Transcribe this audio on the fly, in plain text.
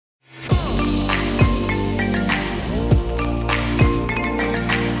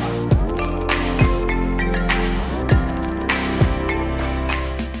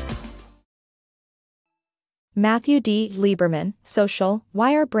Matthew D. Lieberman, Social,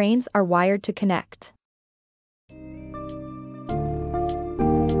 Why Our Brains Are Wired to Connect.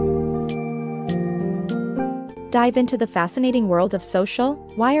 Dive into the fascinating world of social,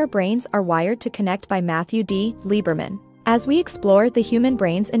 Why Our Brains Are Wired to Connect by Matthew D. Lieberman, as we explore the human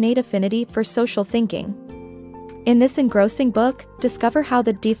brain's innate affinity for social thinking. In this engrossing book, discover how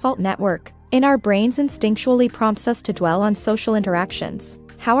the default network in our brains instinctually prompts us to dwell on social interactions,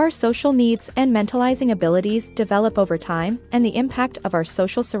 how our social needs and mentalizing abilities develop over time, and the impact of our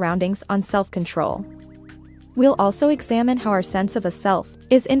social surroundings on self-control. We'll also examine how our sense of a self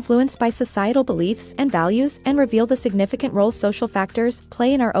is influenced by societal beliefs and values and reveal the significant role social factors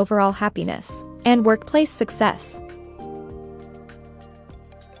play in our overall happiness and workplace success.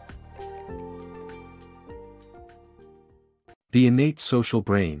 The innate social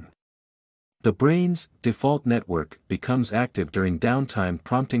brain. The brain's default network becomes active during downtime,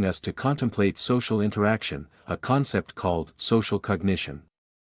 prompting us to contemplate social interaction, a concept called social cognition.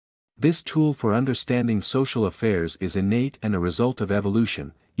 This tool for understanding social affairs is innate and a result of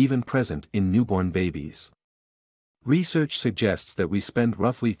evolution, even present in newborn babies. Research suggests that we spend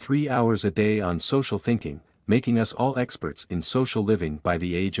roughly 3 hours a day on social thinking, making us all experts in social living by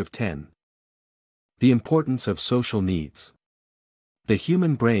the age of 10. The importance of social needs. The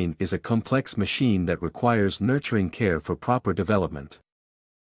human brain is a complex machine that requires nurturing care for proper development.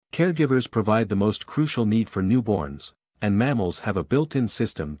 Caregivers provide the most crucial need for newborns, and mammals have a built-in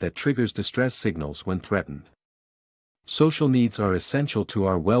system that triggers distress signals when threatened. Social needs are essential to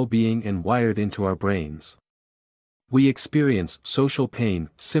our well-being and wired into our brains. We experience social pain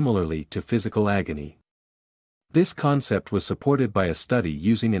similarly to physical agony. This concept was supported by a study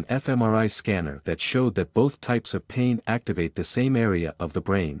using an fMRI scanner that showed that both types of pain activate the same area of the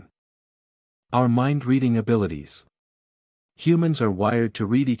brain. Our mind-reading abilities. Humans are wired to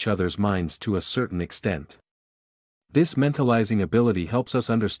read each other's minds to a certain extent. This mentalizing ability helps us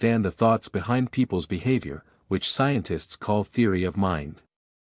understand the thoughts behind people's behavior, which scientists call theory of mind.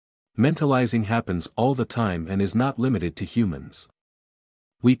 Mentalizing happens all the time and is not limited to humans.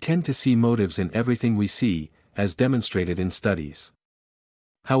 We tend to see motives in everything we see, as demonstrated in studies.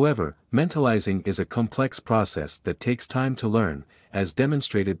 However, mentalizing is a complex process that takes time to learn, as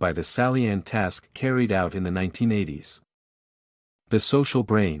demonstrated by the Sally-Ann task carried out in the 1980s. The social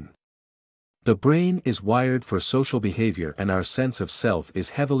brain. The brain is wired for social behavior, and our sense of self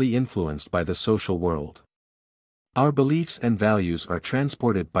is heavily influenced by the social world. Our beliefs and values are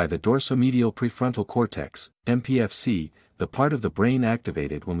transported by the dorsomedial prefrontal cortex, MPFC, the part of the brain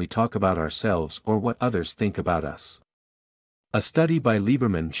activated when we talk about ourselves or what others think about us. A study by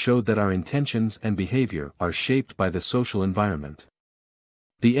Lieberman showed that our intentions and behavior are shaped by the social environment.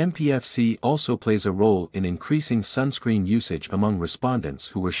 The MPFC also plays a role in increasing sunscreen usage among respondents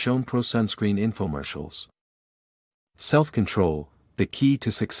who were shown pro-sunscreen infomercials. Self-control, the key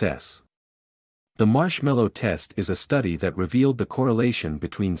to success. The marshmallow test is a study that revealed the correlation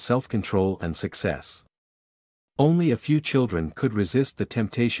between self-control and success. Only a few children could resist the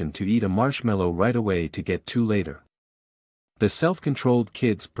temptation to eat a marshmallow right away to get to later. The self-controlled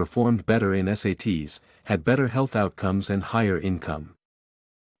kids performed better in SATs, had better health outcomes and higher income.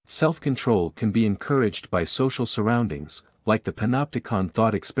 Self-control can be encouraged by social surroundings, like the panopticon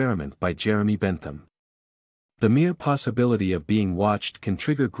thought experiment by Jeremy Bentham. The mere possibility of being watched can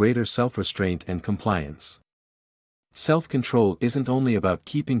trigger greater self-restraint and compliance. Self-control isn't only about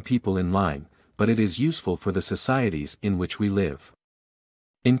keeping people in line, but it is useful for the societies in which we live.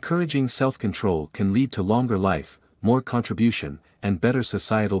 Encouraging self-control can lead to longer life, more contribution, and better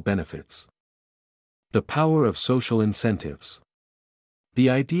societal benefits. The power of social incentives.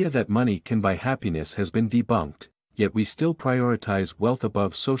 The idea that money can buy happiness has been debunked, yet we still prioritize wealth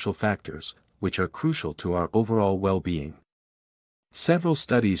above social factors, which are crucial to our overall well-being. Several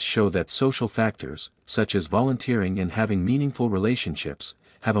studies show that social factors, such as volunteering and having meaningful relationships,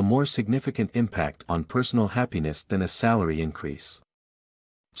 have a more significant impact on personal happiness than a salary increase.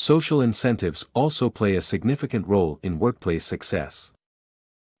 Social incentives also play a significant role in workplace success.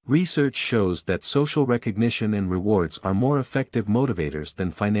 Research shows that social recognition and rewards are more effective motivators than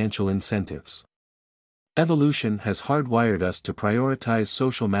financial incentives. Evolution has hardwired us to prioritize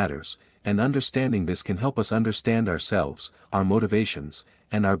social matters, and understanding this can help us understand ourselves, our motivations,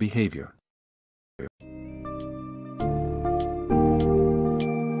 and our behavior.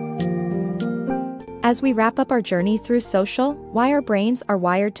 As we wrap up our journey through social, Why Our Brains Are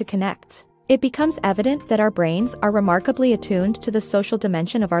Wired to Connect, it becomes evident that our brains are remarkably attuned to the social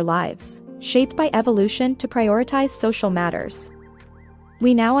dimension of our lives, shaped by evolution to prioritize social matters.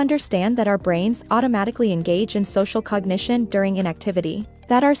 We now understand that our brains automatically engage in social cognition during inactivity,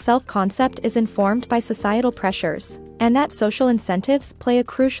 that our self-concept is informed by societal pressures, and that social incentives play a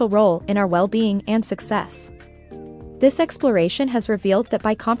crucial role in our well-being and success. This exploration has revealed that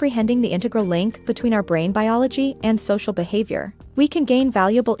by comprehending the integral link between our brain biology and social behavior, we can gain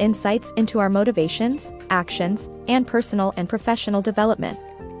valuable insights into our motivations, actions, and personal and professional development.